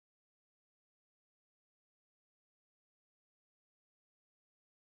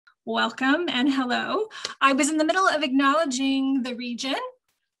welcome and hello. I was in the middle of acknowledging the region.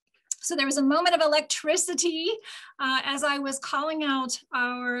 So there was a moment of electricity as I was calling out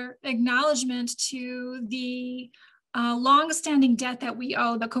our acknowledgement to the long-standing debt that we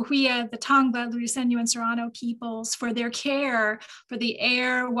owe the Cahuilla, the Tongva, Luiseno, and Serrano peoples for their care for the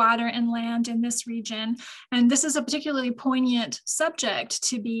air, water, and land in this region. And this is a particularly poignant subject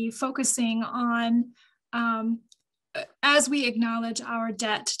to be focusing on as we acknowledge our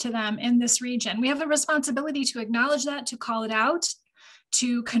debt to them in this region. We have a responsibility to acknowledge that, to call it out,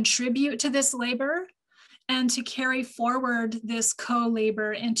 to contribute to this labor, and to carry forward this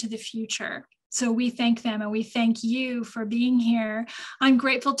co-labor into the future. So we thank them and we thank you for being here. I'm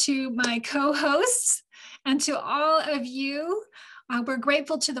grateful to my co-hosts and to all of you. We're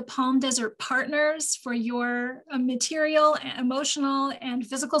grateful to the Palm Desert partners for your material, emotional, and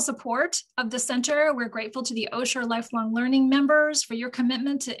physical support of the center. We're grateful to the Osher Lifelong Learning members for your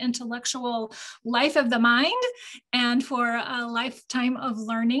commitment to intellectual life of the mind and for a lifetime of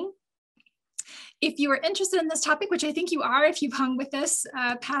learning. If you are interested in this topic, which I think you are if you've hung with us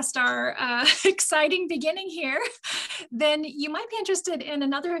past our exciting beginning here, then you might be interested in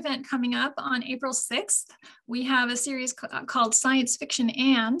another event coming up on April 6th. We have a series called Science Fiction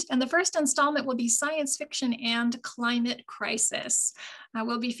and the first installment will be Science Fiction and Climate Crisis.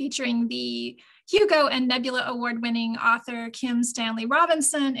 We'll be featuring the Hugo and Nebula Award-winning author Kim Stanley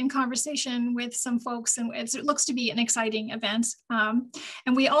Robinson in conversation with some folks, and it looks to be an exciting event. And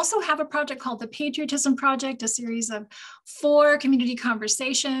we also have a project called the Patriotism Project, a series of 4 community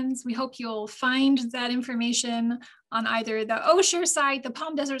conversations. We hope you'll find that information on either the Osher site, the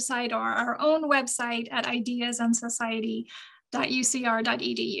Palm Desert site, or our own website at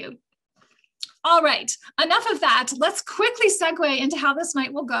ideasandsociety.ucr.edu. All right, enough of that. Let's quickly segue into how this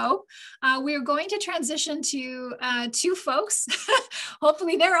night will go. We are going to transition to 2 folks.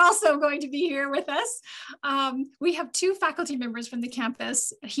 Hopefully they're also going to be here with us. We have 2 faculty members from the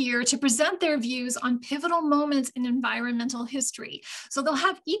campus here to present their views on pivotal moments in environmental history. So they'll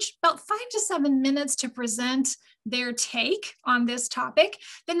have each about 5 to 7 minutes to present their take on this topic.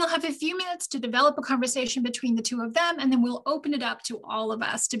 Then they'll have a few minutes to develop a conversation between the 2 of them, and then we'll open it up to all of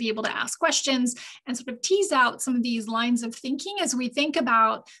us to be able to ask questions and sort of tease out some of these lines of thinking as we think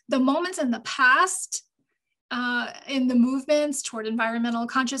about the moments in the past in the movements toward environmental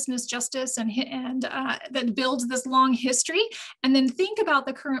consciousness, justice, and that builds this long history, and then think about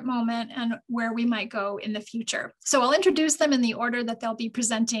the current moment and where we might go in the future. So I'll introduce them in the order that they'll be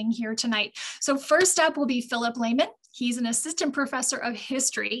presenting here tonight. So first up will be Philipp Lehmann. He's an assistant professor of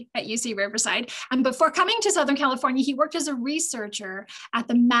history at UC Riverside. And before coming to Southern California, he worked as a researcher at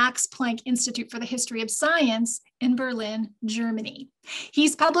the Max Planck Institute for the History of Science in Berlin, Germany.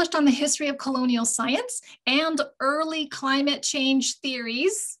 He's published on the history of colonial science and early climate change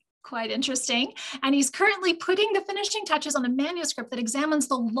theories. Quite interesting. And he's currently putting the finishing touches on a manuscript that examines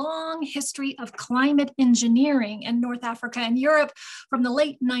the long history of climate engineering in North Africa and Europe from the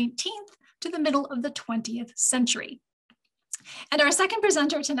late 19th to the middle of the 20th century. And our second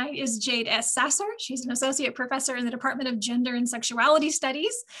presenter tonight is Jade S. Sasser. She's an associate professor in the Department of Gender and Sexuality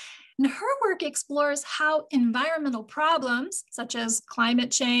Studies. And her work explores how environmental problems, such as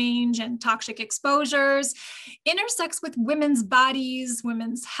climate change and toxic exposures, intersects with women's bodies,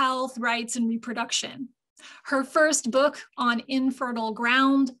 women's health, rights, and reproduction. Her first book on Infertile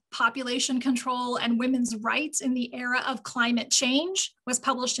Ground, Population Control, and Women's Rights in the Era of Climate Change was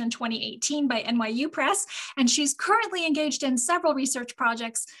published in 2018 by NYU Press, and she's currently engaged in several research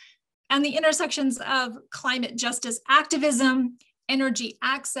projects and the intersections of climate justice activism, energy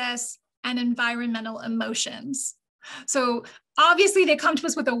access, and environmental emotions. So obviously they come to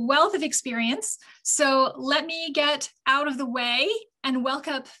us with a wealth of experience. So let me get out of the way and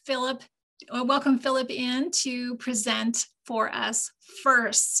welcome Philipp in to present for us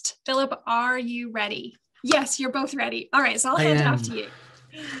first. Philipp, are you ready? Yes, you're both ready. All right, so I'll hand it off to you.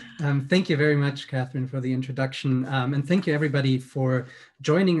 Thank you very much, Catherine, for the introduction. And thank you, everybody, for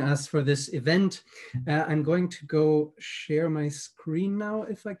joining us for this event. I'm going to go share my screen now,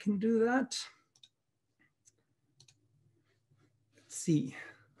 if I can do that. Let's see.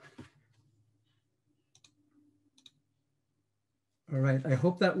 All right, I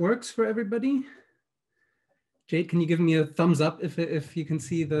hope that works for everybody. Jade, can you give me a thumbs up if you can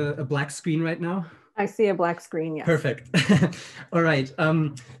see a black screen right now? I see a black screen, yes. Perfect. All right.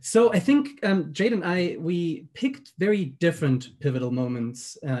 So I think Jade and we picked very different pivotal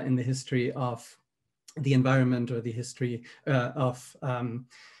moments in the history of the environment or the history of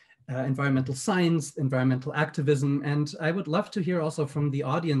environmental science, environmental activism. And I would love to hear also from the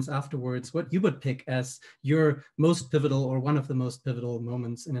audience afterwards what you would pick as your most pivotal or one of the most pivotal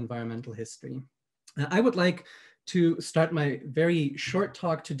moments in environmental history. I would like to start my very short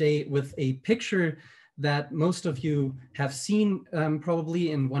talk today with a picture that most of you have seen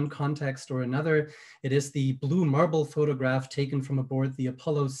probably in one context or another. It is the blue marble photograph taken from aboard the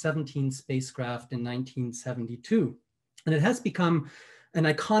Apollo 17 spacecraft in 1972. And it has become an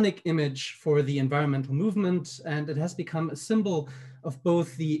iconic image for the environmental movement, and it has become a symbol of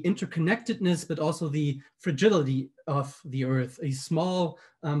both the interconnectedness, but also the fragility of the Earth, a small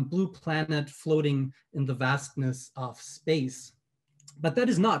blue planet floating in the vastness of space. But that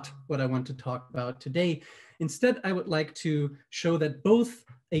is not what I want to talk about today. Instead, I would like to show that both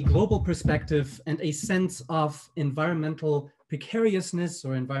a global perspective and a sense of environmental precariousness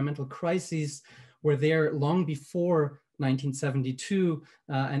or environmental crises were there long before 1972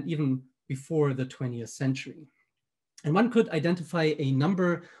 and even before the 20th century. And one could identify a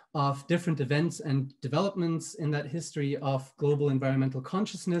number of different events and developments in that history of global environmental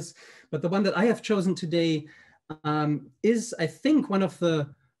consciousness. But the one that I have chosen today is, I think, one of the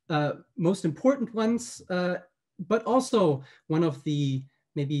most important ones, but also one of the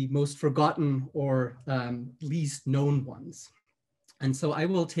maybe most forgotten or least known ones. And so I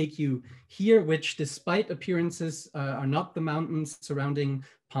will take you here, which despite appearances are not the mountains surrounding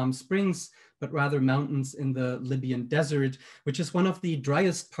Palm Springs, but rather mountains in the Libyan desert, which is one of the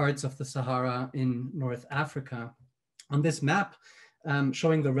driest parts of the Sahara in North Africa. On this map,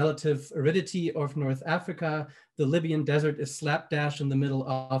 showing the relative aridity of North Africa, the Libyan desert is slapdash in the middle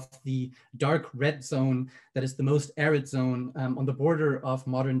of the dark red zone that is the most arid zone on the border of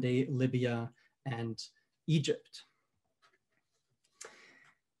modern-day Libya and Egypt.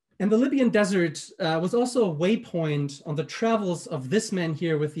 And the Libyan desert was also a waypoint on the travels of this man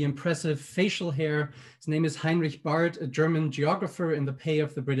here with the impressive facial hair. His name is Heinrich Barth, a German geographer in the pay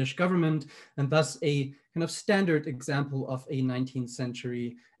of the British government, and thus a kind of standard example of a 19th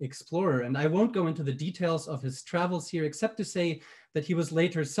century explorer. And I won't go into the details of his travels here, except to say that he was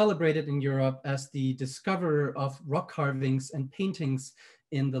later celebrated in Europe as the discoverer of rock carvings and paintings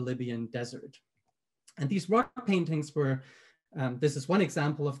in the Libyan desert. And these rock paintings were this is one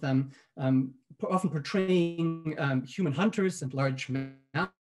example of them, often portraying human hunters and large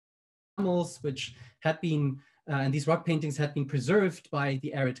mammals, which had been, and these rock paintings had been preserved by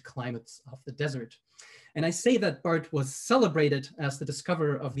the arid climates of the desert. And I say that Barth was celebrated as the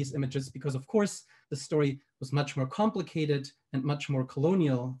discoverer of these images because, of course, the story was much more complicated and much more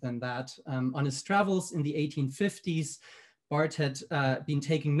colonial than that. On his travels in the 1850s, Barth had been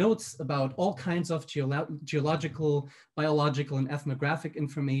taking notes about all kinds of geological, biological, and ethnographic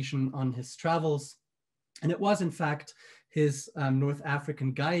information on his travels. And it was, in fact, his North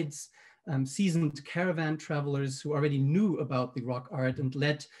African guides, seasoned caravan travelers who already knew about the rock art and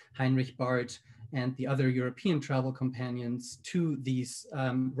led Heinrich Barth and the other European travel companions to these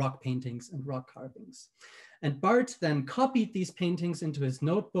rock paintings and rock carvings. And Barth then copied these paintings into his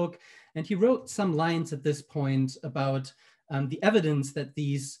notebook, and he wrote some lines at this point about the evidence that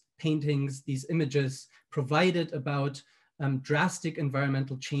these paintings, these images provided about drastic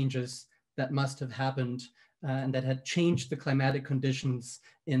environmental changes that must have happened and that had changed the climatic conditions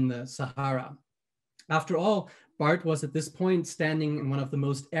in the Sahara. After all, Barth was at this point standing in one of the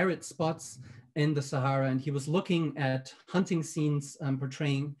most arid spots in the Sahara, and he was looking at hunting scenes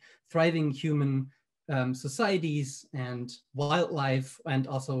portraying thriving human societies and wildlife and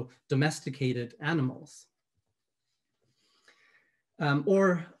also domesticated animals.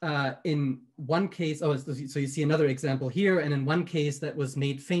 In one case, so you see another example here, and in one case that was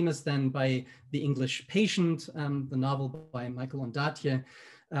made famous then by The English Patient, the novel by Michael Ondaatje,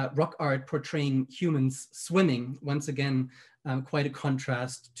 rock art portraying humans swimming, once again, quite a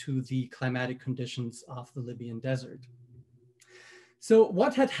contrast to the climatic conditions of the Libyan desert. So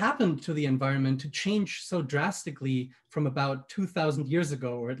what had happened to the environment to change so drastically from about 2,000 years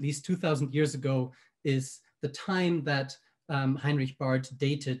ago, or at least 2,000 years ago is the time that Heinrich Barth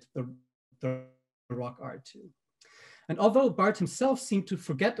dated the rock art to. And although Barth himself seemed to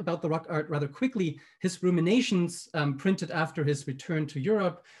forget about the rock art rather quickly, his ruminations printed after his return to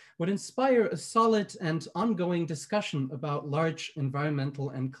Europe would inspire a solid and ongoing discussion about large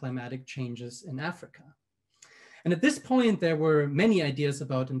environmental and climatic changes in Africa. And at this point, there were many ideas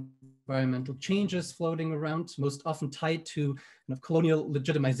about environmental changes floating around, most often tied to colonial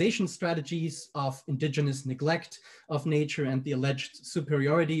legitimization strategies of indigenous neglect of nature and the alleged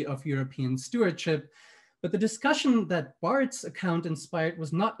superiority of European stewardship. But the discussion that Barth's account inspired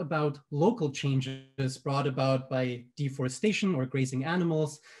was not about local changes brought about by deforestation or grazing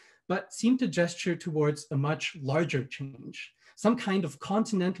animals, but seemed to gesture towards a much larger change, some kind of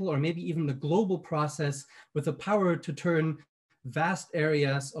continental or maybe even a global process with the power to turn vast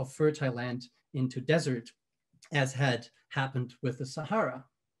areas of fertile land into desert, as had happened with the Sahara.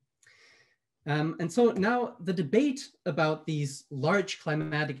 And so now the debate about these large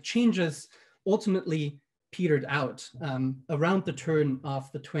climatic changes ultimately petered out around the turn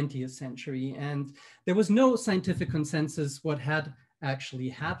of the 20th century. And there was no scientific consensus what had actually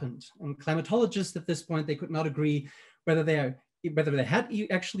happened. And climatologists at this point, they could not agree whether there had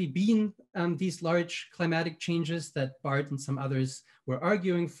actually been these large climatic changes that Bart and some others were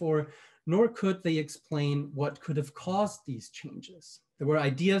arguing for, nor could they explain what could have caused these changes. There were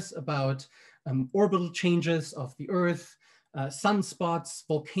ideas about orbital changes of the Earth, sunspots,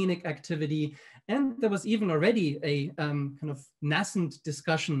 volcanic activity, and there was even already a kind of nascent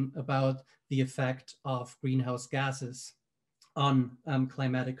discussion about the effect of greenhouse gases on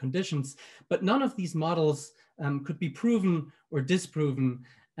climatic conditions. But none of these models could be proven or disproven,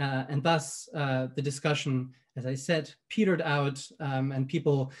 and thus the discussion, as I said, petered out, and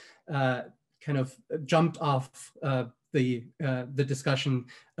people kind of jumped off the discussion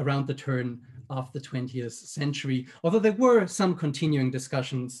around the turn of the 20th century, although there were some continuing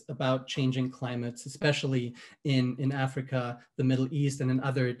discussions about changing climates, especially in Africa, the Middle East, and in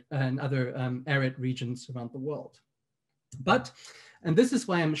other arid regions around the world. But, and this is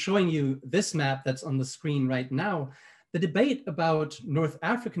why I'm showing you this map that's on the screen right now, the debate about North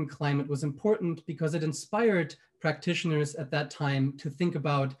African climate was important because it inspired practitioners at that time to think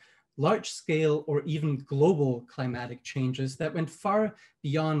about large-scale or even global climatic changes that went far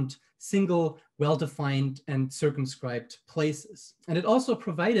beyond single, well-defined and circumscribed places. And it also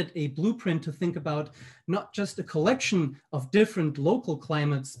provided a blueprint to think about not just a collection of different local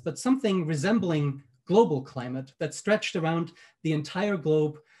climates, but something resembling global climate that stretched around the entire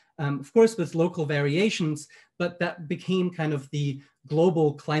globe, of course with local variations, but that became kind of the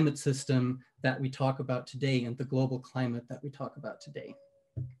global climate system that we talk about today and the global climate that we talk about today.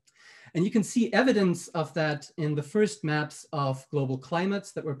 And you can see evidence of that in the first maps of global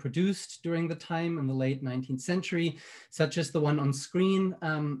climates that were produced during the time in the late 19th century, such as the one on screen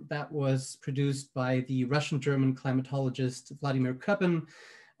that was produced by the Russian-German climatologist Vladimir Köppen.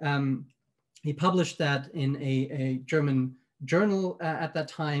 He published that in a German journal at that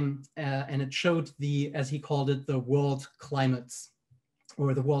time, and it showed the, as he called it, the world climates,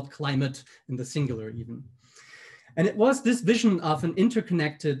 or the world climate in the singular even. And it was this vision of an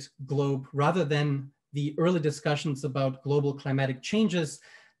interconnected globe rather than the early discussions about global climatic changes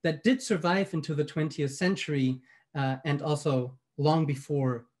that did survive into the 20th century and also long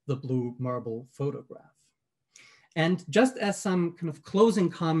before the blue marble photograph. And just as some kind of closing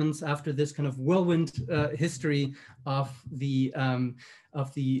comments after this kind of whirlwind history of the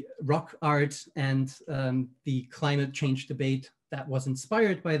rock art and the climate change debate that was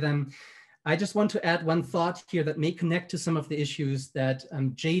inspired by them, I just want to add one thought here that may connect to some of the issues that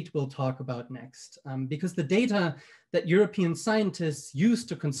Jade will talk about next. Because the data that European scientists used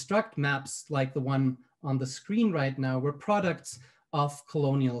to construct maps like the one on the screen right now were products of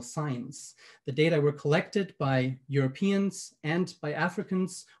colonial science. The data were collected by Europeans and by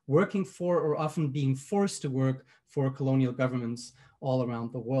Africans working for or often being forced to work for colonial governments all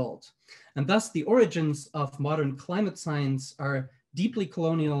around the world. And thus the origins of modern climate science are deeply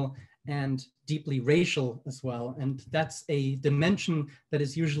colonial and deeply racial as well. And that's a dimension that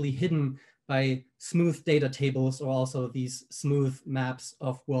is usually hidden by smooth data tables or also these smooth maps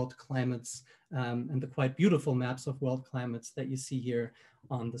of world climates and the quite beautiful maps of world climates that you see here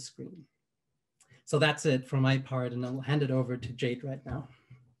on the screen. So that's it for my part, and I'll hand it over to Jade right now.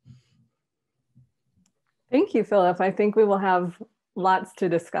 Thank you, Philip. I think we will have lots to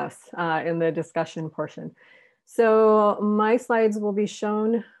discuss in the discussion portion. So my slides will be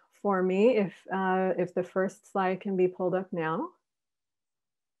shown for me if the first slide can be pulled up now.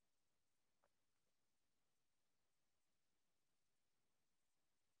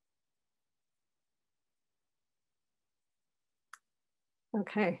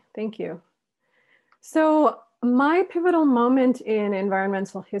 Okay, thank you. So my pivotal moment in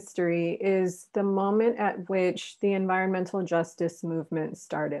environmental history is the moment at which the environmental justice movement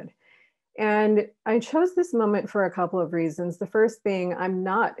started. And I chose this moment for a couple of reasons. The first being, I'm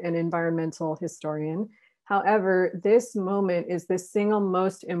not an environmental historian. However, this moment is the single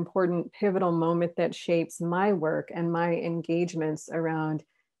most important pivotal moment that shapes my work and my engagements around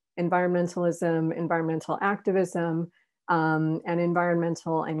environmentalism, environmental activism, and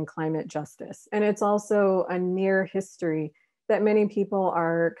environmental and climate justice. And it's also a near history that many people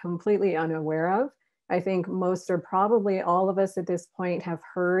are completely unaware of, I think most or probably all of us at this point have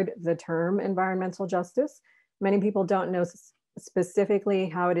heard the term environmental justice. Many people don't know specifically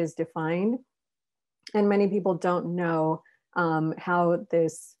how it is defined, and many people don't know how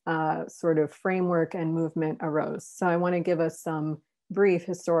this sort of framework and movement arose. So I want to give us some brief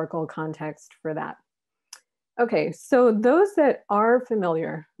historical context for that. Okay, so those that are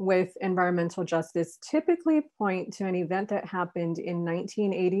familiar with environmental justice typically point to an event that happened in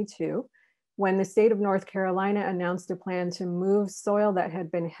 1982 when the state of North Carolina announced a plan to move soil that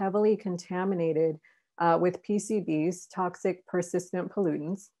had been heavily contaminated with PCBs, toxic persistent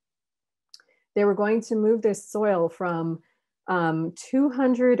pollutants. They were going to move this soil from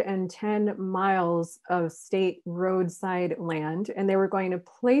 210 miles of state roadside land, and they were going to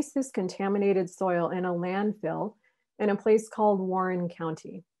place this contaminated soil in a landfill in a place called Warren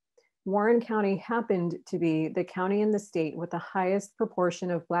County. Warren County happened to be the county in the state with the highest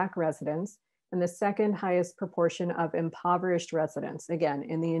proportion of Black residents and the second highest proportion of impoverished residents, again,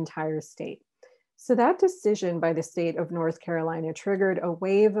 in the entire state. So that decision by the state of North Carolina triggered a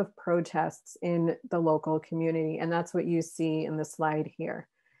wave of protests in the local community, and that's what you see in the slide here.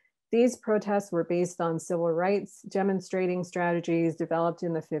 These protests were based on civil rights demonstrating strategies developed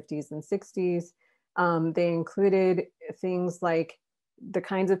in the 50s and 60s. They included things like the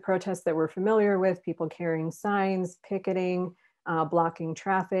kinds of protests that we're familiar with, people carrying signs, picketing, blocking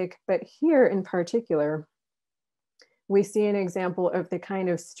traffic. But here in particular, we see an example of the kind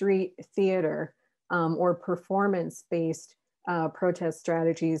of street theater or performance-based protest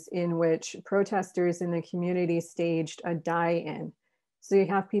strategies in which protesters in the community staged a die-in. So you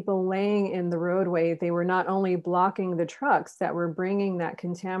have people laying in the roadway. They were not only blocking the trucks that were bringing that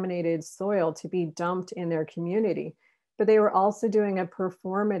contaminated soil to be dumped in their community, but they were also doing a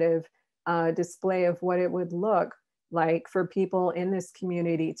performative display of what it would look like for people in this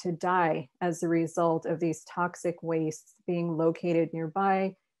community to die as a result of these toxic wastes being located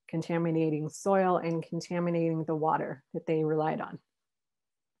nearby, contaminating soil and contaminating the water that they relied on.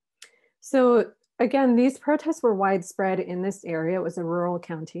 So again, these protests were widespread in this area. It was a rural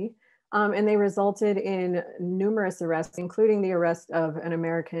county, and they resulted in numerous arrests, including the arrest of an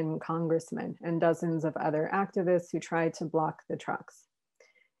American congressman and dozens of other activists who tried to block the trucks.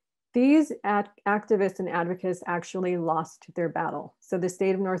 These activists and advocates actually lost their battle. So the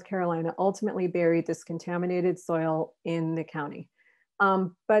state of North Carolina ultimately buried this contaminated soil in the county.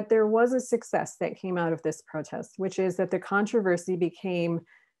 But there was a success that came out of this protest, which is that the controversy became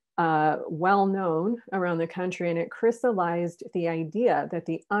well known around the country, and it crystallized the idea that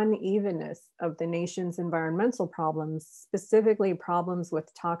the unevenness of the nation's environmental problems, specifically problems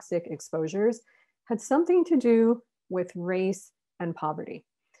with toxic exposures, had something to do with race and poverty.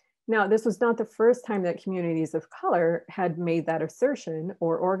 Now, this was not the first time that communities of color had made that assertion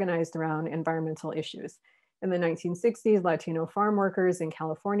or organized around environmental issues. In the 1960s, Latino farm workers in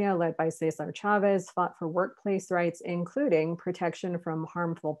California, led by Cesar Chavez, fought for workplace rights, including protection from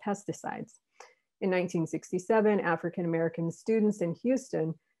harmful pesticides. In 1967, African-American students in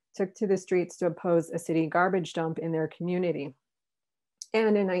Houston took to the streets to oppose a city garbage dump in their community.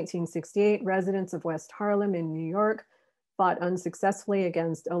 And in 1968, residents of West Harlem in New York fought unsuccessfully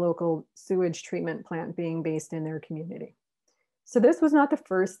against a local sewage treatment plant being based in their community. So this was not the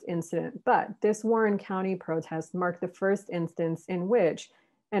first incident, but this Warren County protest marked the first instance in which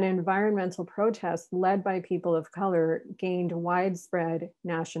an environmental protest led by people of color gained widespread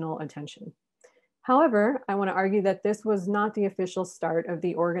national attention. However, I want to argue that this was not the official start of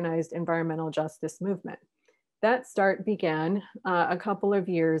the organized environmental justice movement. That start began a couple of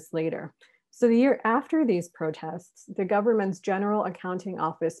years later. So the year after these protests, the government's General Accounting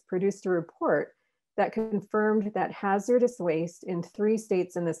Office produced a report that confirmed that hazardous waste in 3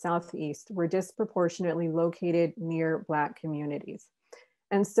 states in the Southeast were disproportionately located near Black communities.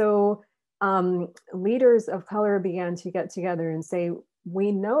 And so leaders of color began to get together and say,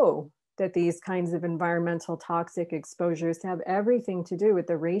 we know that these kinds of environmental toxic exposures have everything to do with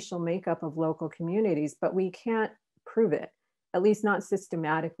the racial makeup of local communities, but we can't prove it, at least not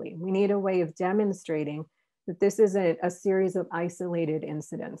systematically. We need a way of demonstrating that this isn't a series of isolated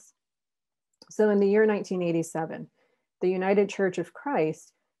incidents. So in the year 1987, the United Church of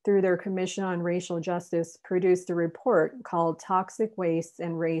Christ, through their Commission on Racial Justice, produced a report called Toxic Waste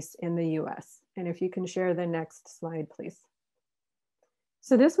and Race in the US. And if you can share the next slide, please.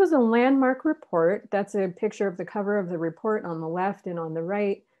 So this was a landmark report. That's a picture of the cover of the report on the left, and on the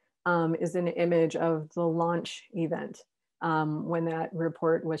right is an image of the launch event when that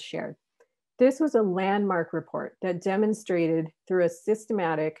report was shared. This was a landmark report that demonstrated through a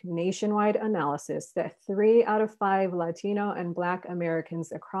systematic nationwide analysis that 3 out of 5 Latino and Black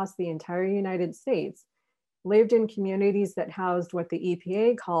Americans across the entire United States lived in communities that housed what the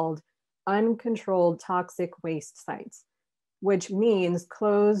EPA called uncontrolled toxic waste sites, which means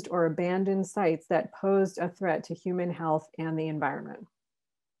closed or abandoned sites that posed a threat to human health and the environment.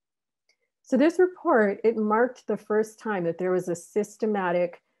 So this report, it marked the first time that there was a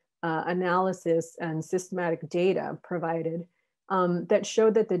systematic analysis and systematic data provided that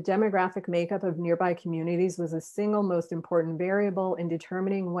showed that the demographic makeup of nearby communities was the single most important variable in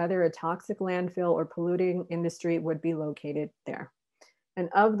determining whether a toxic landfill or polluting industry would be located there. And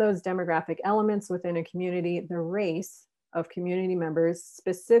of those demographic elements within a community, the race of community members,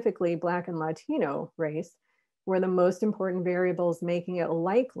 specifically Black and Latino race, were the most important variables, making it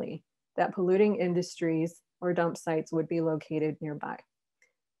likely that polluting industries or dump sites would be located nearby.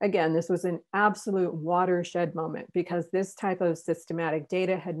 Again, this was an absolute watershed moment because this type of systematic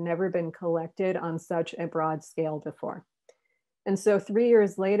data had never been collected on such a broad scale before. And so 3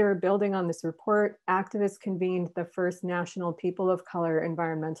 years later, building on this report, activists convened the first National People of Color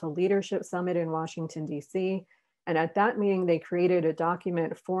Environmental Leadership Summit in Washington, DC. And at that meeting, they created a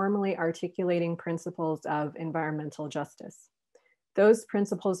document formally articulating principles of environmental justice. Those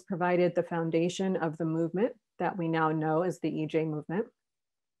principles provided the foundation of the movement that we now know as the EJ movement.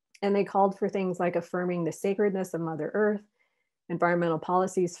 And they called for things like affirming the sacredness of Mother Earth, environmental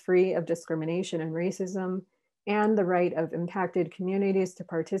policies free of discrimination and racism, and the right of impacted communities to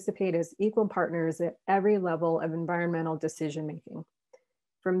participate as equal partners at every level of environmental decision-making.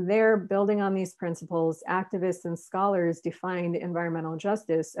 From there, building on these principles, activists and scholars defined environmental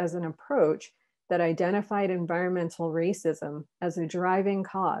justice as an approach that identified environmental racism as a driving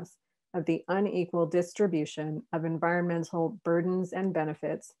cause of the unequal distribution of environmental burdens and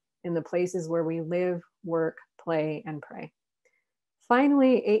benefits in the places where we live, work, play, and pray.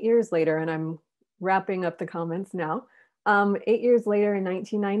 Finally, 8 years later, and I'm wrapping up the comments now, 8 years later in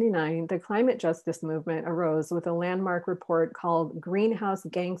 1999, the climate justice movement arose with a landmark report called Greenhouse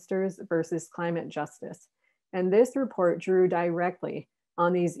Gangsters versus Climate Justice. And this report drew directly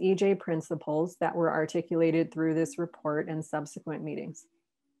on these EJ principles that were articulated through this report and subsequent meetings.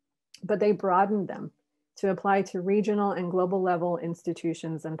 But they broadened them to apply to regional and global level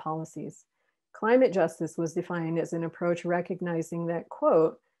institutions and policies. Climate justice was defined as an approach recognizing that,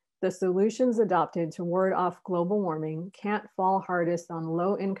 quote, the solutions adopted to ward off global warming can't fall hardest on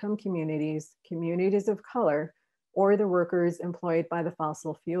low-income communities, communities of color, or the workers employed by the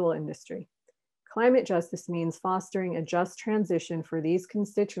fossil fuel industry. Climate justice means fostering a just transition for these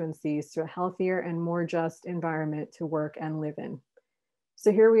constituencies to a healthier and more just environment to work and live in.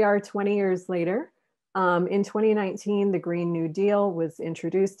 So here we are 20 years later. In 2019, the Green New Deal was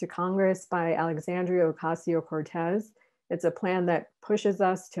introduced to Congress by Alexandria Ocasio-Cortez. It's a plan that pushes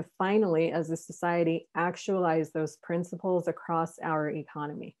us to finally, as a society, actualize those principles across our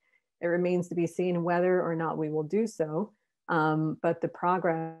economy. It remains to be seen whether or not we will do so, but the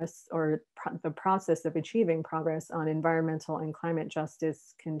progress or the process of achieving progress on environmental and climate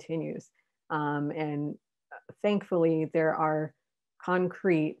justice continues. And thankfully, there are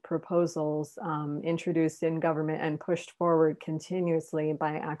concrete proposals introduced in government and pushed forward continuously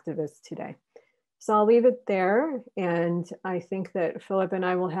by activists today. So I'll leave it there. And I think that Philipp and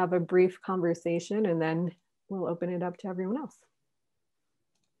I will have a brief conversation and then we'll open it up to everyone else.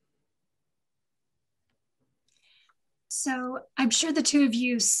 So I'm sure the two of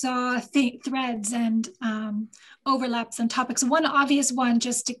you saw threads and overlaps and topics. One obvious one,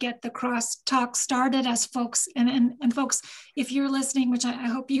 just to get the crosstalk started, as folks, and folks, if you're listening, which I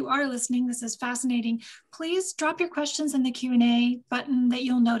hope you are listening, this is fascinating, please drop your questions in the Q&A button that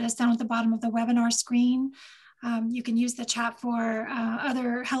you'll notice down at the bottom of the webinar screen. You can use the chat for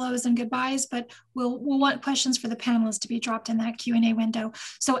other hellos and goodbyes, but we'll want questions for the panelists to be dropped in that Q&A window.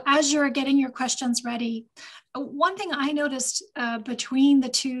 So as you're getting your questions ready, one thing I noticed between the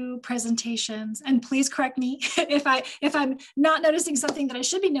two presentations, and please correct me if I'm not noticing something that I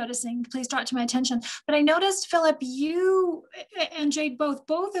should be noticing, please draw it to my attention. But I noticed, Philipp, you and Jade,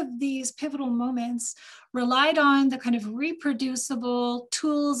 both of these pivotal moments relied on the kind of reproducible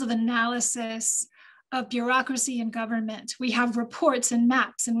tools of analysis of bureaucracy and government. We have reports and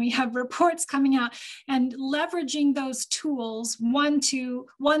maps, and we have reports coming out, and leveraging those tools, one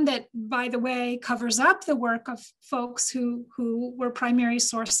that, by the way, covers up the work of folks who were primary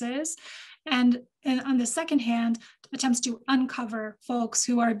sources, and on the second hand, attempts to uncover folks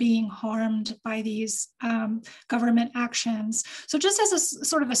who are being harmed by these government actions. So just as a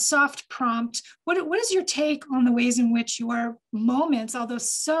sort of a soft prompt, what is your take on the ways in which your moments, although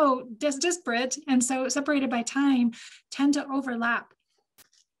so disparate and so separated by time, tend to overlap?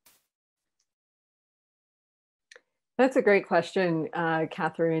 That's a great question,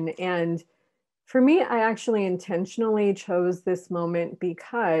 Catherine. And for me, I actually intentionally chose this moment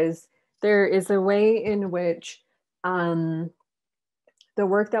because there is a way in which the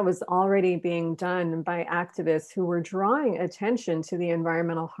work that was already being done by activists who were drawing attention to the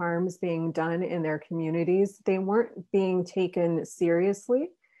environmental harms being done in their communities, they weren't being taken seriously,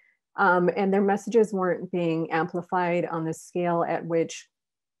 and their messages weren't being amplified on the scale at which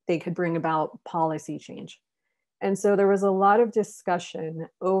they could bring about policy change. And so there was a lot of discussion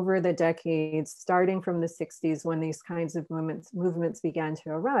over the decades, starting from the 60s when these kinds of movements began to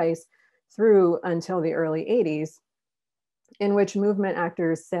arise through until the early 80s, in which movement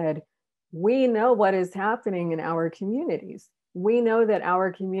actors said, we know what is happening in our communities. We know that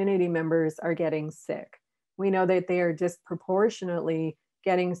our community members are getting sick. We know that they are disproportionately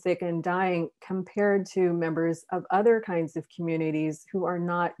getting sick and dying compared to members of other kinds of communities who are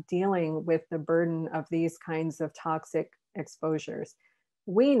not dealing with the burden of these kinds of toxic exposures.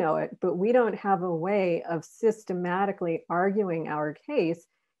 We know it, but we don't have a way of systematically arguing our case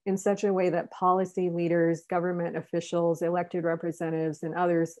in such a way that policy leaders, government officials, elected representatives, and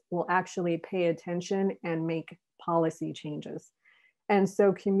others will actually pay attention and make policy changes. And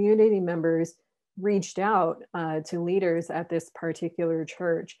so community members reached out to leaders at this particular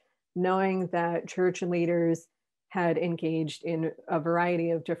church, knowing that church leaders had engaged in a variety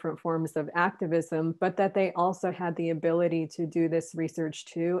of different forms of activism, but that they also had the ability to do this research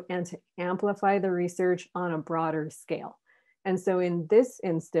too, and to amplify the research on a broader scale. And so in this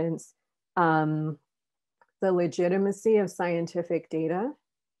instance, the legitimacy of scientific data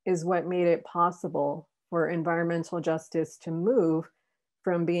is what made it possible for environmental justice to move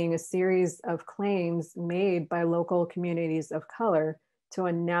from being a series of claims made by local communities of color to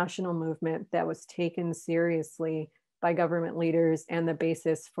a national movement that was taken seriously by government leaders and the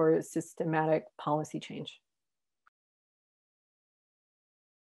basis for systematic policy change.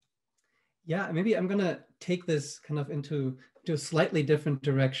 Yeah, maybe I'm gonna take this kind of into a slightly different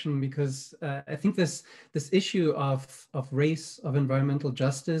direction, because I think this issue of race, of environmental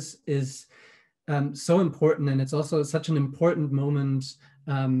justice is so important, and it's also such an important moment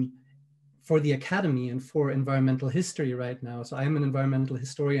for the academy and for environmental history right now. So I'm an environmental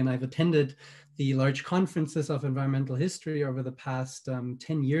historian. I've attended the large conferences of environmental history over the past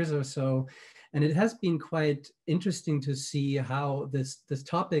 10 years or so. And it has been quite interesting to see how this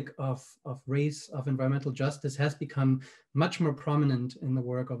topic of race, of environmental justice has become much more prominent in the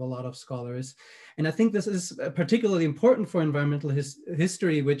work of a lot of scholars. And I think this is particularly important for environmental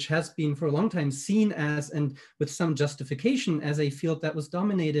history, which has been for a long time seen as, and with some justification, as a field that was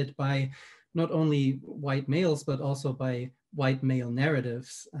dominated by not only white males, but also by white male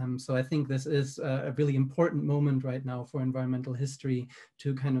narratives. So I think this is a really important moment right now for environmental history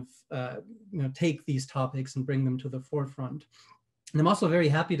to kind of take these topics and bring them to the forefront. And I'm also very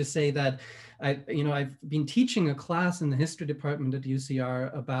happy to say that I've been teaching a class in the history department at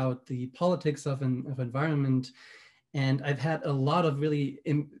UCR about the politics of environment. And I've had a lot of really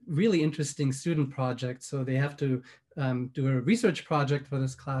interesting student projects. So they have to do a research project for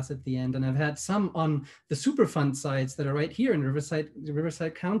this class at the end. And I've had some on the Superfund sites that are right here in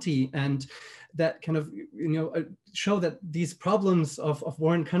Riverside County, and that kind of show that these problems of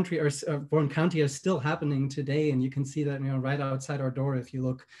Warren County are still happening today. And you can see that right outside our door if you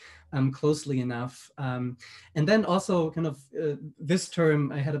look closely enough. And then also kind of this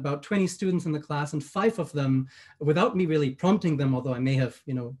term, I had about 20 students in the class, and 5 of them, without me really prompting them, although I may have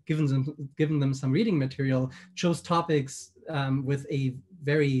given them some reading material, chose topics with a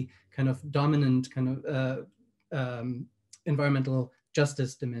very kind of dominant kind of environmental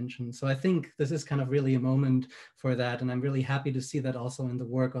justice dimension. So I think this is kind of really a moment for that. And I'm really happy to see that also in the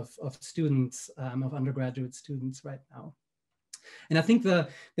work of students, of undergraduate students right now. And I think then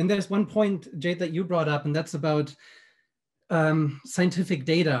there's one point, Jade, that you brought up, and that's about scientific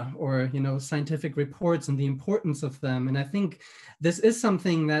data, or scientific reports and the importance of them. And I think this is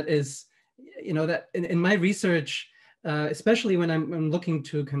something that is, that in my research, especially when I'm looking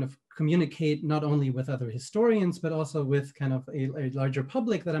to kind of communicate not only with other historians, but also with kind of a larger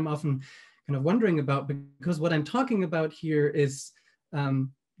public, that I'm often kind of wondering about, because what I'm talking about here is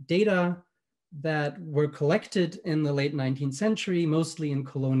data that were collected in the late 19th century, mostly in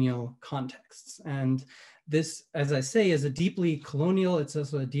colonial contexts. And this, as I say, is a deeply colonial, it's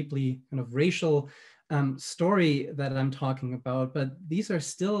also a deeply kind of racial story that I'm talking about, but these are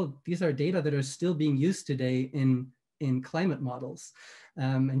data that are still being used today in climate models.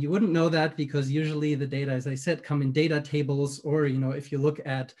 And you wouldn't know that because usually the data, as I said, come in data tables, or, you know, if you look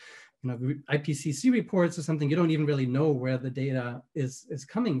at, you know, IPCC reports or something, you don't even really know where the data is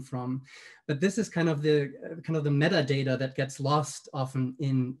coming from. But this is kind of the metadata that gets lost often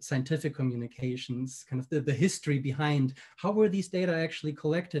in scientific communications, kind of the history behind how were these data actually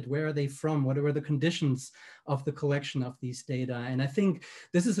collected, where are they from, what were the conditions of the collection of these data. And I think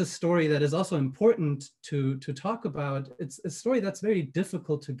this is a story that is also important to talk about. It's a story that's very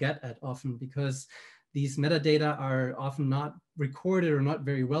difficult to get at often because these metadata are often not recorded or not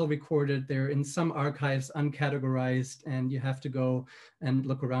very well recorded. They're in some archives uncategorized, and you have to go and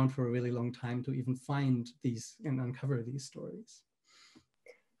look around for a really long time to even find these and uncover these stories.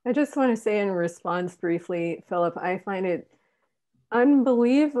 I just want to say in response briefly, Philip, I find it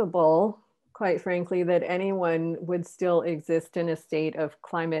unbelievable, quite frankly, that anyone would still exist in a state of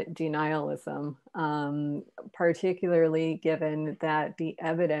climate denialism, particularly given that the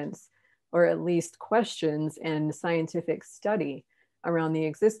evidence, or at least questions and scientific study around the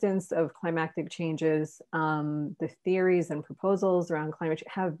existence of climatic changes, the theories and proposals around climate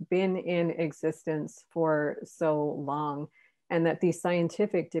change have been in existence for so long, and that these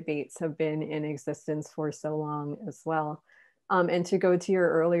scientific debates have been in existence for so long as well. And to go to your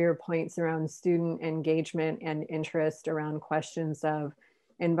earlier points around student engagement and interest around questions of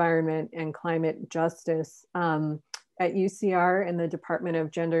environment and climate justice, at UCR in the Department of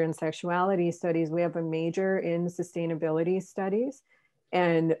Gender and Sexuality Studies, we have a major in sustainability studies.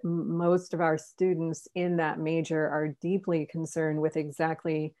 And most of our students in that major are deeply concerned with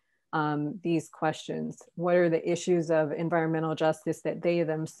exactly these questions. What are the issues of environmental justice that they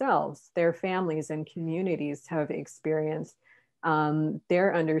themselves, their families and communities have experienced?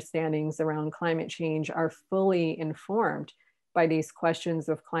 Their understandings around climate change are fully informed by these questions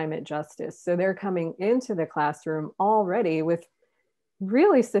of climate justice. So they're coming into the classroom already with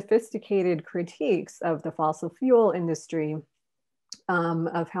really sophisticated critiques of the fossil fuel industry,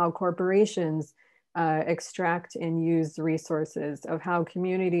 of how corporations extract and use resources, of how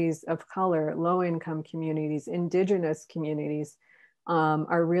communities of color, low-income communities, indigenous communities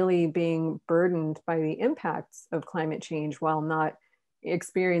are really being burdened by the impacts of climate change while not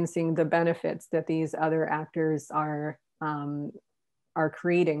experiencing the benefits that these other actors are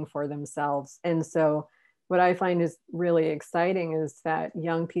creating for themselves. And so what I find is really exciting is that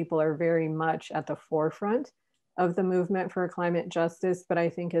young people are very much at the forefront of the movement for climate justice, but I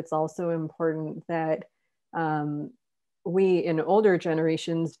think it's also important that we in older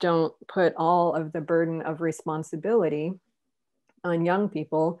generations don't put all of the burden of responsibility on young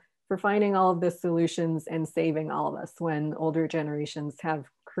people for finding all of the solutions and saving all of us when older generations have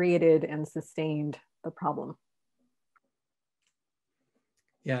created and sustained the problem.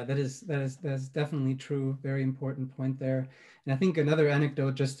 Yeah, that's definitely true. Very important point there. And I think another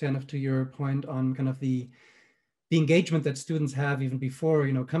anecdote, just kind of to your point on kind of the engagement that students have even before,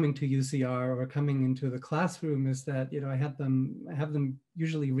 you know, coming to UCR or coming into the classroom, is that, you know, I have them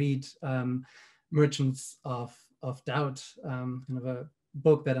usually read Merchants of Doubt, kind of a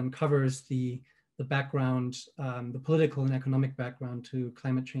book that uncovers the background, the political and economic background to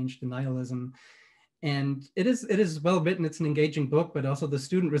climate change denialism. And it is well written. It's an engaging book, but also the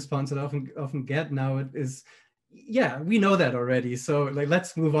student response that I often get now is, yeah, we know that already. So like,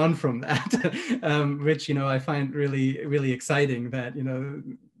 let's move on from that, which, you know, I find really, really exciting that, you know,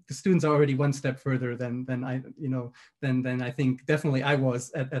 the students are already one step further than I, you know, than I think definitely I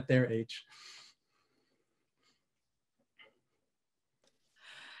was at their age.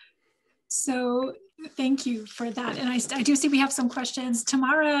 So thank you for that. And I do see we have some questions.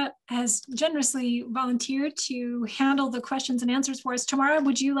 Tamara has generously volunteered to handle the questions and answers for us. Tamara,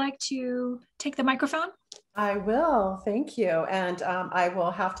 would you like to take the microphone? I will, thank you. And I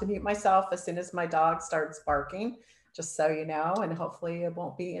will have to mute myself as soon as my dog starts barking, just so you know, and hopefully it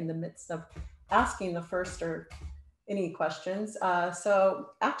won't be in the midst of asking the first or any questions. So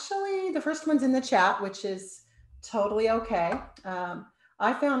actually the first one's in the chat, which is totally okay.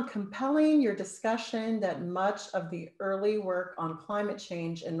 I found compelling your discussion that much of the early work on climate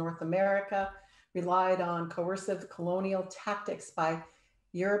change in North America relied on coercive colonial tactics by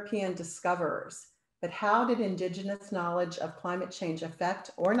European discoverers. But how did indigenous knowledge of climate change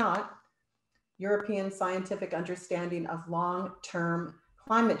affect, or not, European scientific understanding of long-term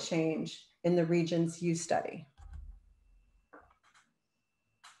climate change in the regions you study?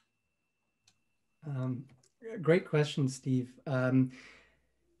 Great question, Steve.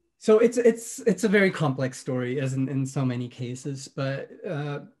 So it's a very complex story, as in so many cases, but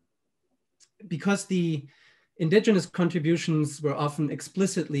because the indigenous contributions were often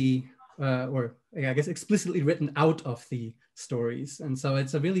explicitly, or I guess explicitly written out of the stories. And so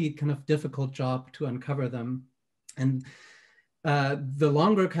it's a really kind of difficult job to uncover them. And the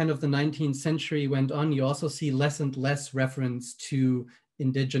longer kind of the 19th century went on, you also see less and less reference to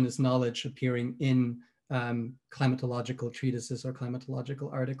indigenous knowledge appearing in climatological treatises or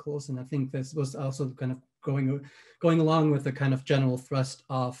climatological articles. And I think this was also kind of going along with the kind of general thrust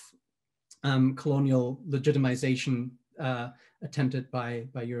of colonial legitimization attempted by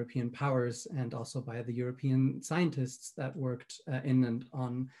European powers and also by the European scientists that worked in and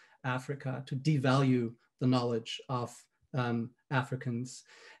on Africa to devalue the knowledge of Africans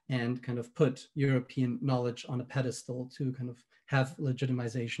and kind of put European knowledge on a pedestal to kind of have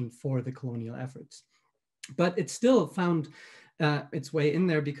legitimization for the colonial efforts. But it still found its way in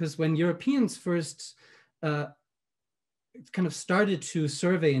there because when Europeans first kind of started to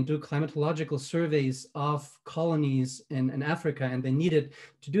survey and do climatological surveys of colonies in Africa, and they needed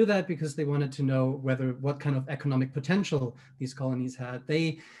to do that because they wanted to know what kind of economic potential these colonies had.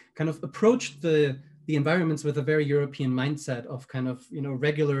 They kind of approached the environments with a very European mindset of kind of,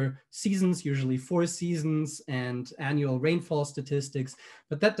 regular seasons, usually 4 seasons, and annual rainfall statistics.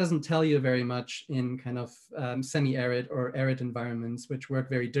 But that doesn't tell you very much in kind of semi-arid or arid environments, which work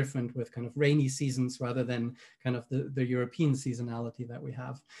very different with kind of rainy seasons rather than kind of the European seasonality that we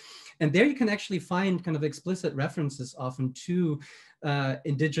have. And there you can actually find kind of explicit references often to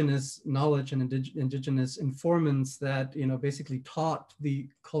indigenous knowledge and indigenous informants that basically taught the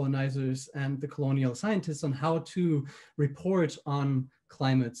colonizers and the colonial scientists on how to report on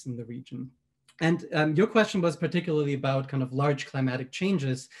climates in the region. And your question was particularly about kind of large climatic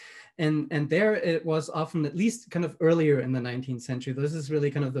changes. And there it was often, at least kind of earlier in the 19th century. This is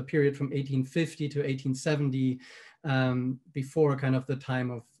really kind of the period from 1850 to 1870, before kind of the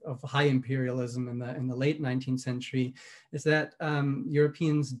time of high imperialism in the late 19th century, is that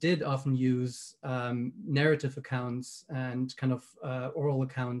Europeans did often use narrative accounts and kind of oral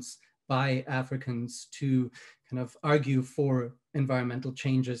accounts by Africans to kind of argue for environmental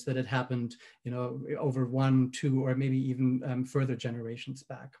changes that had happened, over 1, 2, or maybe even further generations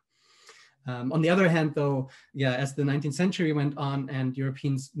back. On the other hand, though, as the 19th century went on and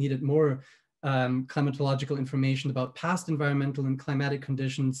Europeans needed more climatological information about past environmental and climatic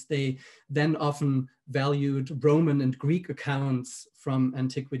conditions, they then often valued Roman and Greek accounts from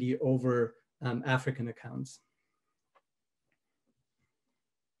antiquity over African accounts.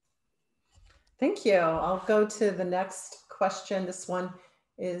 Thank you. I'll go to the next question. This one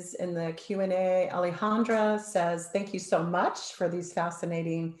is in the Q&A. Alejandra says, thank you so much for these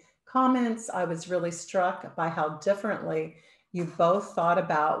fascinating comments. I was really struck by how differently you both thought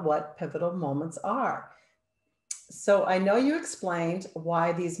about what pivotal moments are. So I know you explained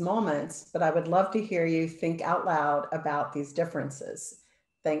why these moments, but I would love to hear you think out loud about these differences.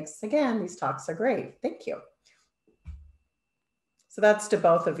 Thanks again. These talks are great. Thank you. So that's to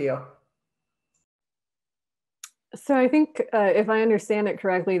both of you. So I think if I understand it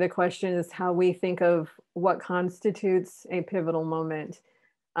correctly, the question is how we think of what constitutes a pivotal moment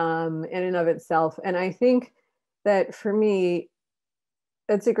in and of itself. And I think that for me,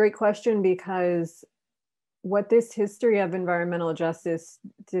 it's a great question because what this history of environmental justice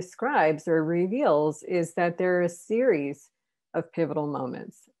describes or reveals is that there are a series of pivotal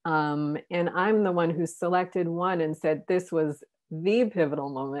moments. And I'm the one who selected one and said this was the pivotal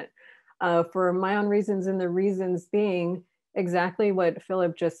moment for my own reasons, and the reasons being exactly what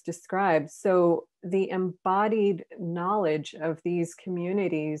Philipp just described. So the embodied knowledge of these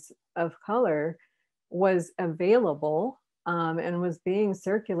communities of color was available and was being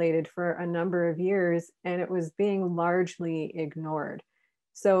circulated for a number of years, and it was being largely ignored.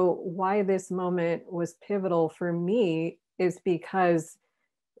 So why this moment was pivotal for me is because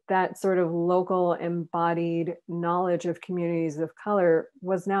that sort of local embodied knowledge of communities of color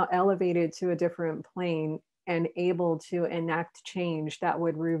was now elevated to a different plane and able to enact change that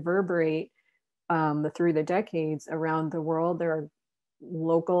would reverberate through the decades around the world. There are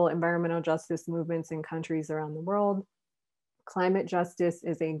local environmental justice movements in countries around the world. Climate justice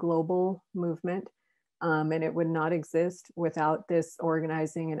is a global movement, and it would not exist without this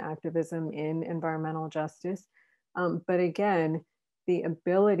organizing and activism in environmental justice. But again, the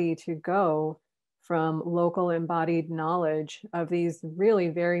ability to go from local embodied knowledge of these really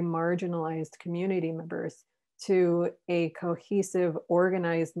very marginalized community members to a cohesive,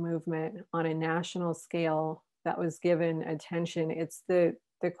 organized movement on a national scale that was given attention. It's the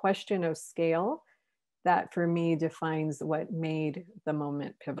question of scale that for me defines what made the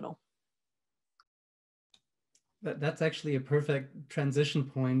moment pivotal. That's actually a perfect transition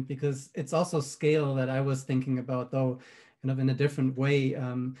point, because it's also scale that I was thinking about, though kind of in a different way.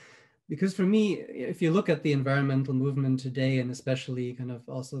 Because for me, if you look at the environmental movement today, and especially kind of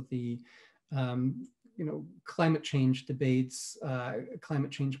also the climate change debates,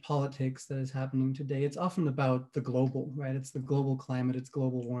 climate change politics that is happening today, it's often about the global, right? It's the global climate, it's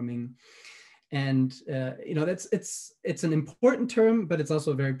global warming. And it's an important term, but it's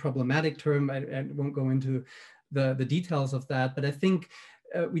also a very problematic term. I won't go into the details of that, but I think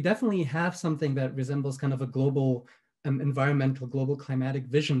we definitely have something that resembles kind of a global environmental, global climatic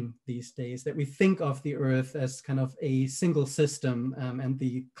vision these days, that we think of the Earth as kind of a single system, and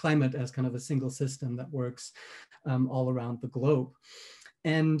the climate as kind of a single system that works all around the globe.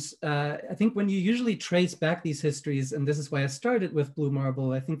 And I think when you usually trace back these histories, and this is why I started with Blue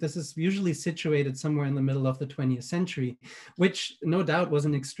Marble, I think this is usually situated somewhere in the middle of the 20th century, which no doubt was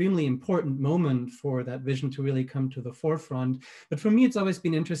an extremely important moment for that vision to really come to the forefront. But for me, it's always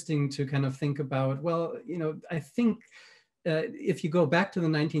been interesting to kind of think about, well, I think if you go back to the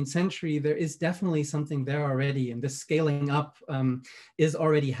 19th century, there is definitely something there already, and this scaling up is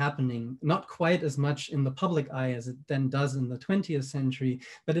already happening. Not quite as much in the public eye as it then does in the 20th century,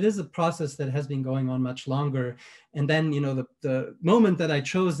 but it is a process that has been going on much longer. And then, the moment that I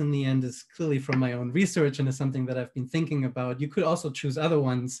chose in the end is clearly from my own research and is something that I've been thinking about. You could also choose other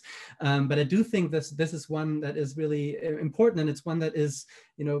ones, but I do think this is one that is really important, and it's one that is,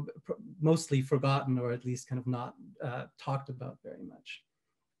 mostly forgotten, or at least kind of not talked about very much.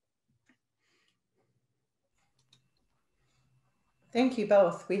 Thank you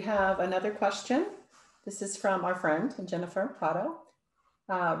both. We have another question. This is from our friend Jennifer Prado.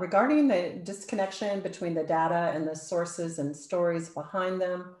 Regarding the disconnection between the data and the sources and stories behind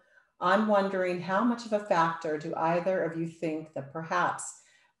them, I'm wondering how much of a factor do either of you think that perhaps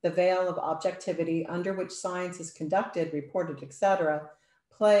the veil of objectivity under which science is conducted, reported, etc.,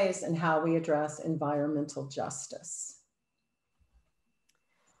 plays in how we address environmental justice?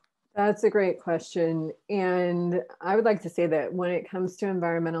 That's a great question. And I would like to say that when it comes to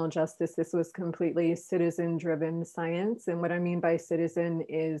environmental justice, this was completely citizen-driven science. And what I mean by citizen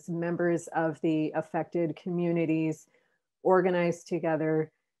is members of the affected communities organized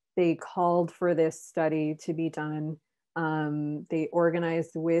together. They called for this study to be done. They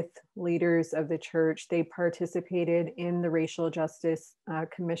organized with leaders of the church. They participated in the Racial Justice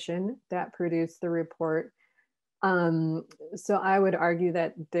Commission that produced the report. So I would argue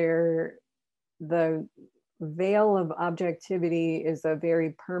that the veil of objectivity is a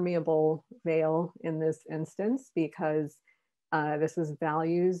very permeable veil in this instance, because this was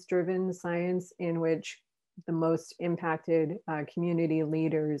values-driven science in which the most impacted community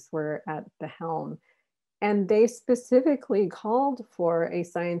leaders were at the helm. And they specifically called for a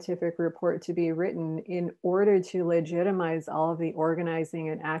scientific report to be written in order to legitimize all of the organizing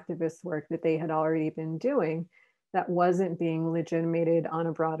and activist work that they had already been doing that wasn't being legitimated on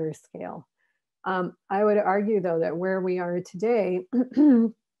a broader scale. I would argue, though, that where we are today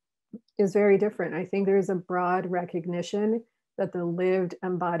is very different. I think there's a broad recognition that the lived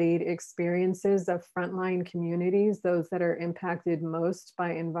embodied experiences of frontline communities, those that are impacted most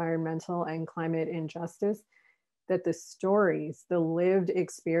by environmental and climate injustice, that the stories, the lived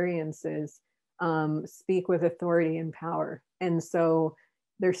experiences speak with authority and power. And so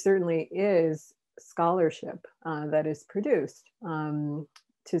there certainly is scholarship that is produced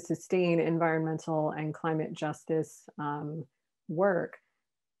to sustain environmental and climate justice work.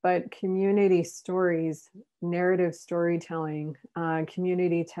 But community stories, narrative storytelling,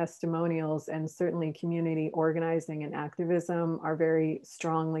 community testimonials, and certainly community organizing and activism are very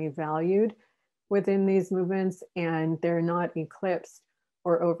strongly valued within these movements, and they're not eclipsed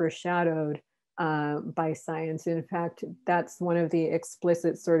or overshadowed by science. In fact, that's one of the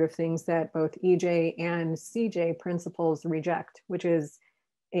explicit sort of things that both EJ and CJ principles reject, which is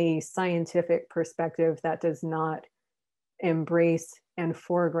a scientific perspective that does not embrace and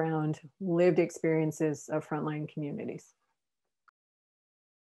foreground lived experiences of frontline communities.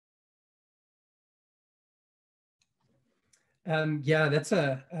 Yeah, that's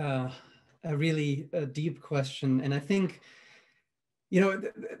a really deep question. And I think,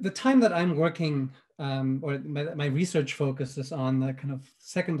 the time that I'm working, or my research focuses on the kind of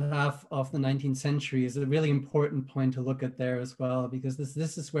second half of the 19th century, is a really important point to look at there as well, because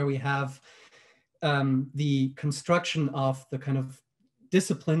this is where we have the construction of the kind of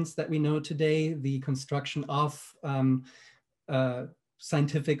disciplines that we know today, the construction of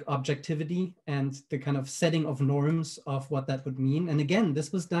scientific objectivity and the kind of setting of norms of what that would mean. And again,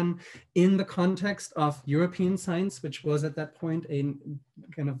 this was done in the context of European science, which was at that point a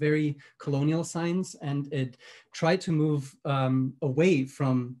kind of very colonial science, and it tried to move away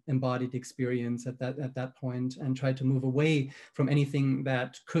from embodied experience at that point, and tried to move away from anything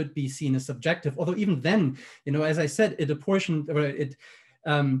that could be seen as subjective. Although even then, you know, as I said, it apportioned, or it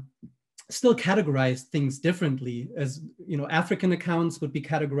still categorized things differently. As you know, African accounts would be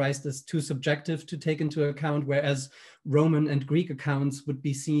categorized as too subjective to take into account, whereas Roman and Greek accounts would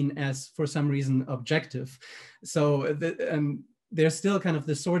be seen as, for some reason, objective. So there's still kind of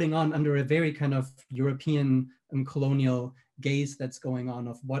the sorting on under a very kind of European and colonial gaze that's going on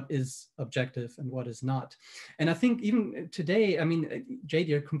of what is objective and what is not. And I think even today, I mean, Jade,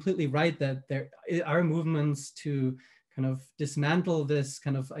 you're completely right that there are movements to kind of dismantle this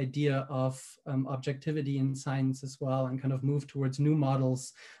kind of idea of objectivity in science as well, and kind of move towards new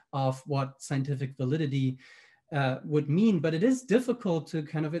models of what scientific validity would mean. But it is difficult to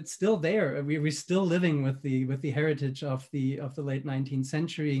kind of, it's still there. We're still living with the heritage of the late 19th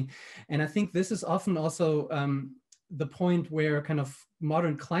century. And I think this is often also the point where kind of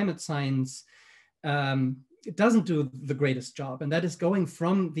modern climate science it doesn't do the greatest job, and that is going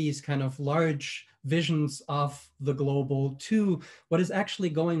from these kind of large visions of the global to what is actually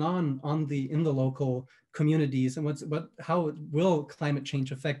going on in the local communities, and how will climate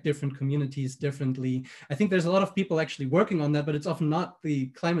change affect different communities differently. I think there's a lot of people actually working on that, but it's often not the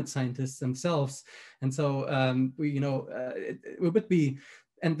climate scientists themselves. And so it would be,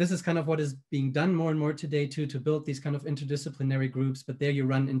 and this is kind of what is being done more and more today too, to build these kind of interdisciplinary groups. But there you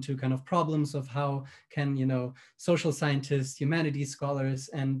run into kind of problems of how can, you know, social scientists, humanities scholars,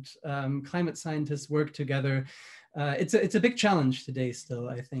 and climate scientists work together. It's a big challenge today still,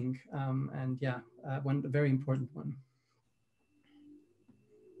 I think. And yeah, one very important one.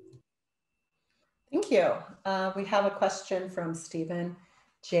 Thank you. We have a question from Stephen.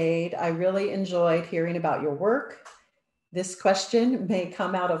 Jade, I really enjoyed hearing about your work. This question may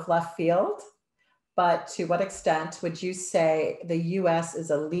come out of left field, but to what extent would you say the US is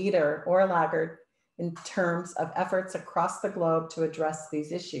a leader or a laggard in terms of efforts across the globe to address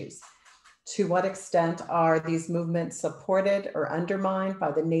these issues? To what extent are these movements supported or undermined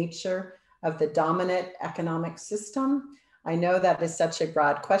by the nature of the dominant economic system? I know that is such a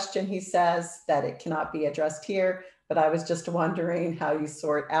broad question, he says, that it cannot be addressed here, but I was just wondering how you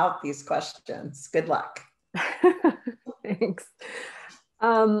sort out these questions. Good luck. Thanks.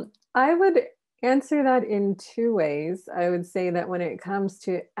 I would answer that in two ways. I would say that when it comes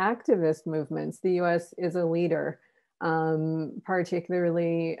to activist movements, the US is a leader,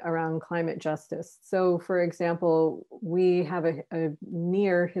 particularly around climate justice. So for example, we have a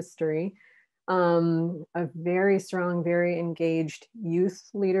near history of very strong, very engaged youth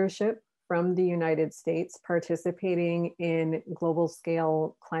leadership from the United States participating in global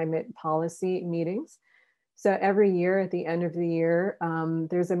scale climate policy meetings. So every year at the end of the year,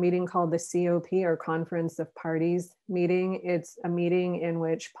 there's a meeting called the COP, or Conference of Parties meeting. It's a meeting in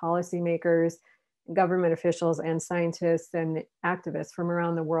which policymakers, government officials, and scientists and activists from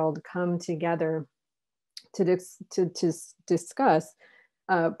around the world come together to discuss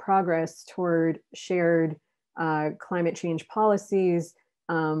progress toward shared climate change policies,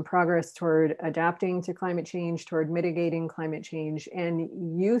 progress toward adapting to climate change, toward mitigating climate change.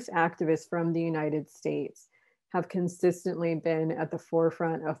 And youth activists from the United States have consistently been at the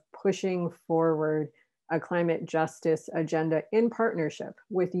forefront of pushing forward a climate justice agenda in partnership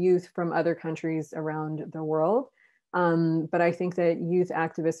with youth from other countries around the world. But I think that youth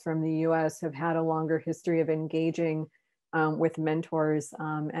activists from the US have had a longer history of engaging with mentors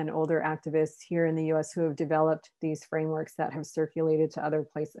and older activists here in the US who have developed these frameworks that have circulated to other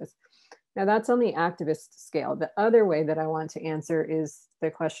places. Now that's on the activist scale. The other way that I want to answer is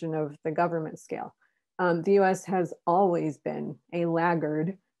the question of the government scale. The US has always been a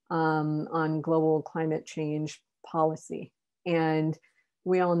laggard on global climate change policy. And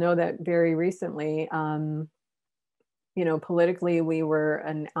we all know that very recently, politically, we were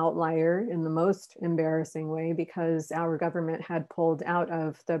an outlier in the most embarrassing way because our government had pulled out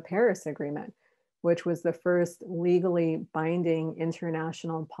of the Paris Agreement, which was the first legally binding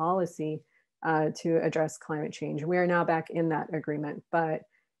international policy to address climate change. We are now back in that agreement, but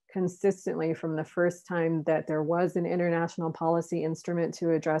consistently from the first time that there was an international policy instrument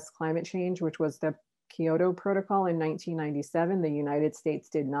to address climate change, which was the Kyoto Protocol in 1997, the United States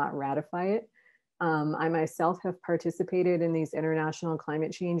did not ratify it. I myself have participated in these international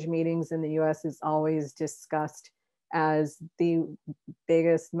climate change meetings, and the US is always discussed as the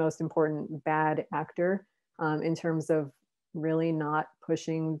biggest, most important bad actor in terms of really not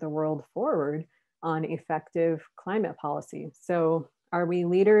pushing the world forward on effective climate policy. So are we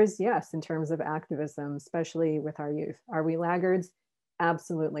leaders? Yes, in terms of activism, especially with our youth. Are we laggards?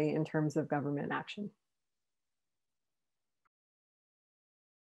 Absolutely, in terms of government action.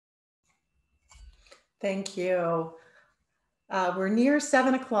 Thank you. We're near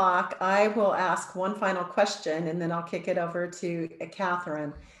 7 o'clock. I will ask one final question and then I'll kick it over to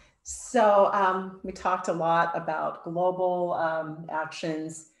Catherine. So we talked a lot about global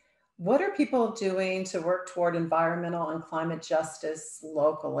actions. What are people doing to work toward environmental and climate justice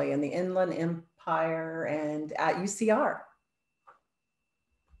locally in the Inland Empire and at UCR?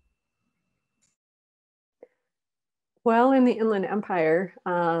 Well, in the Inland Empire,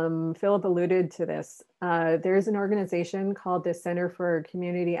 Philipp alluded to this. There's an organization called the Center for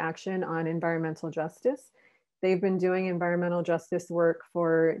Community Action on Environmental Justice. They've been doing environmental justice work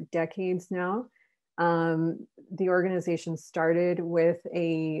for decades now. The organization started with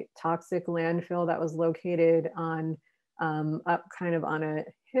a toxic landfill that was located on up kind of on a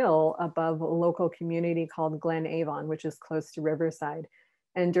hill above a local community called Glen Avon, which is close to Riverside.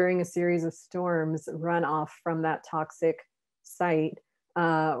 And during a series of storms, runoff from that toxic site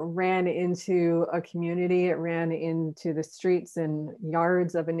ran into a community. It ran into the streets and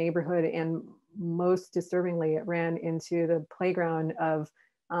yards of a neighborhood. And most disturbingly, it ran into the playground of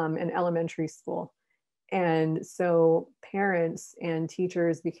an elementary school. And so parents and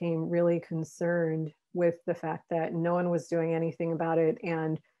teachers became really concerned with the fact that no one was doing anything about it.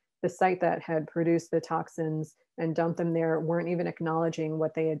 And the site that had produced the toxins and dumped them there weren't even acknowledging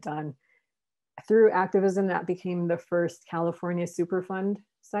what they had done. Through activism, that became the first California Superfund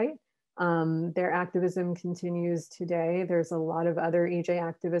site. Their activism continues today. There's a lot of other EJ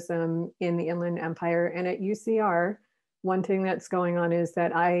activism in the Inland Empire. And at UCR, one thing that's going on is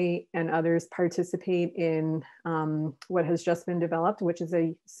that I and others participate in what has just been developed, which is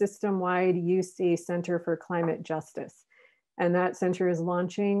a system-wide UC Center for Climate Justice. And that center is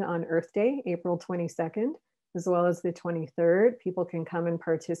launching on Earth Day, April 22nd, as well as the 23rd. People can come and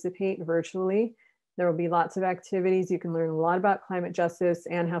participate virtually. There will be lots of activities. You can learn a lot about climate justice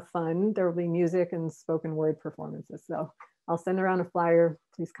and have fun. There will be music and spoken word performances. So I'll send around a flyer.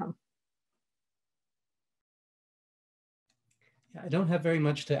 Please come. Yeah, I don't have very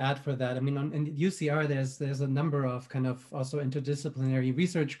much to add for that. I mean, in UCR, there's a number of kind of also interdisciplinary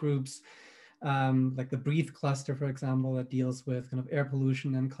research groups, like the Breathe cluster, for example, that deals with kind of air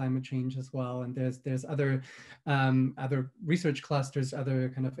pollution and climate change as well. And there's other research clusters, other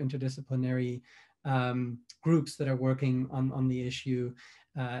kind of interdisciplinary groups that are working on the issue.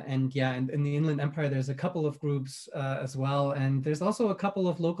 And yeah, and in the Inland Empire, there's a couple of groups as well. And there's also a couple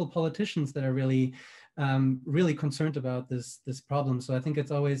of local politicians that are really concerned about this problem. So I think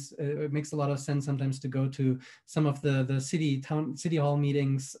it's always, it makes a lot of sense sometimes to go to some of the city hall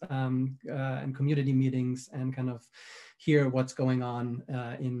meetings and community meetings and kind of hear what's going on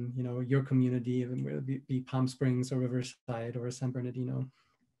in your community, whether it be Palm Springs or Riverside or San Bernardino.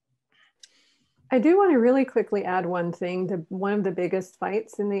 I do want to really quickly add one thing. One of the biggest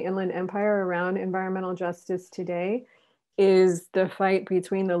fights in the Inland Empire around environmental justice today is the fight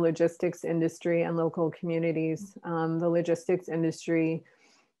between the logistics industry and local communities. The logistics industry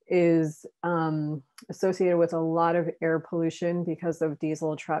is associated with a lot of air pollution because of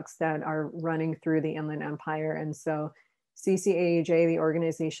diesel trucks that are running through the Inland Empire. And so CCAJ, the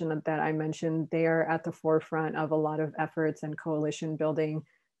organization that I mentioned, they are at the forefront of a lot of efforts and coalition building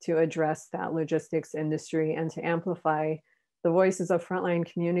to address that logistics industry and to amplify the voices of frontline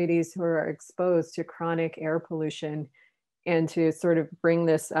communities who are exposed to chronic air pollution and to sort of bring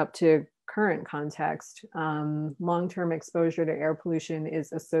this up to current context. Long-term exposure to air pollution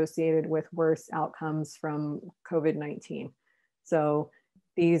is associated with worse outcomes from COVID-19. So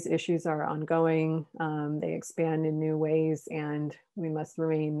these issues are ongoing, they expand in new ways, and we must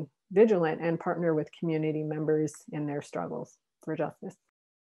remain vigilant and partner with community members in their struggles for justice.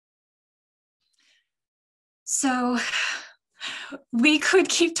 So we could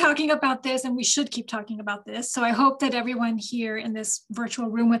keep talking about this, and we should keep talking about this. So I hope that everyone here in this virtual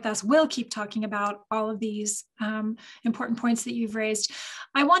room with us will keep talking about all of these important points that you've raised.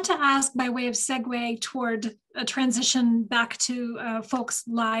 I want to ask, by way of segue toward a transition back to folks'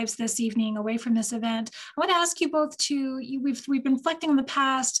 lives this evening, away from this event, I want to ask you both we've been reflecting on the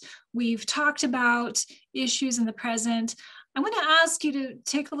past, we've talked about issues in the present. I want to ask you to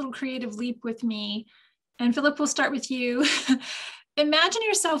take a little creative leap with me. And Philipp, we'll start with you. Imagine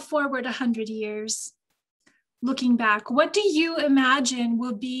yourself forward 100 years, looking back. What do you imagine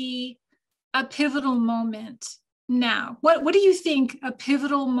will be a pivotal moment, now? What do you think a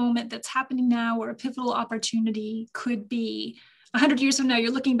pivotal moment that's happening now or a pivotal opportunity could be? 100 years from now,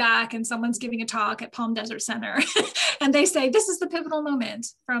 you're looking back and someone's giving a talk at Palm Desert Center and they say, this is the pivotal moment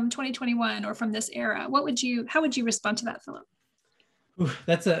from 2021 or from this era. How would you respond to that, Philipp? Ooh,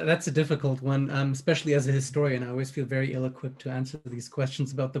 that's a difficult one, especially as a historian. I always feel very ill-equipped to answer these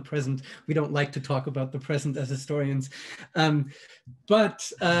questions about the present. We don't like to talk about the present as historians.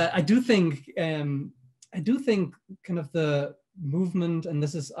 But I do think kind of the movement, and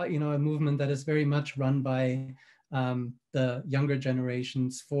this is a movement that is very much run by the younger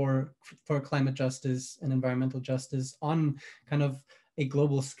generations for climate justice and environmental justice on kind of a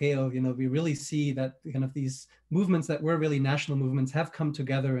global scale. We really see that kind of these movements that were really national movements have come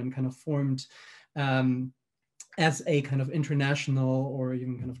together and kind of formed as a kind of international or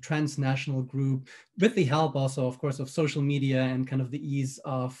even kind of transnational group, with the help also, of course, of social media and kind of the ease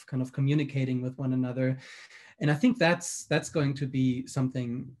of kind of communicating with one another. And I think that's going to be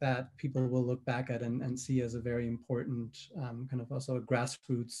something that people will look back at and see as a very important kind of also a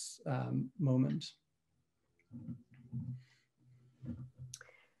grassroots moment.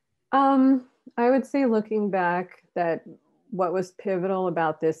 I would say, looking back, that what was pivotal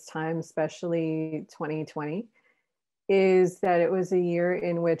about this time, especially 2020, is that it was a year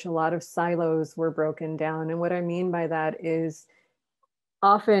in which a lot of silos were broken down. And what I mean by that is,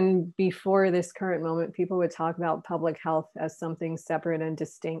 often before this current moment, people would talk about public health as something separate and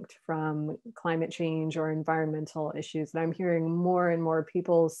distinct from climate change or environmental issues. And I'm hearing more and more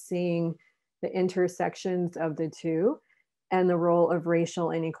people seeing the intersections of the two and the role of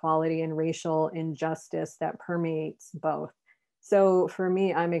racial inequality and racial injustice that permeates both. So for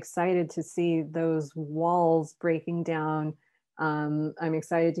me, I'm excited to see those walls breaking down. I'm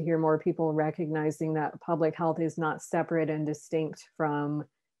excited to hear more people recognizing that public health is not separate and distinct from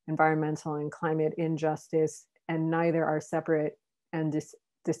environmental and climate injustice, and neither are separate and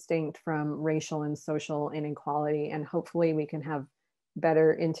distinct from racial and social inequality. And hopefully we can have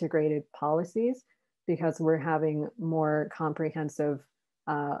better integrated policies because we're having more comprehensive,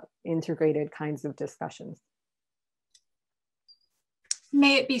 integrated kinds of discussions.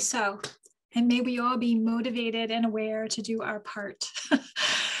 May it be so. And may we all be motivated and aware to do our part.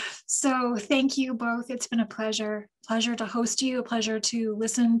 So thank you both. It's been a pleasure to host you, a pleasure to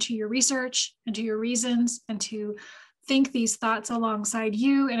listen to your research and to your reasons and to think these thoughts alongside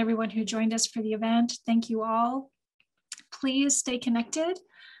you and everyone who joined us for the event. Thank you all. Please stay connected,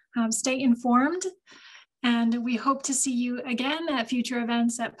 stay informed, and we hope to see you again at future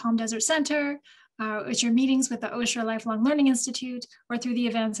events at Palm Desert Center, at your meetings with the Osher Lifelong Learning Institute, or through the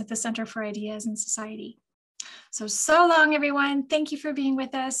events at the Center for Ideas in Society. So long, everyone. Thank you for being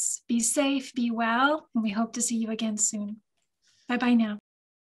with us. Be safe, be well, and we hope to see you again soon. Bye-bye now.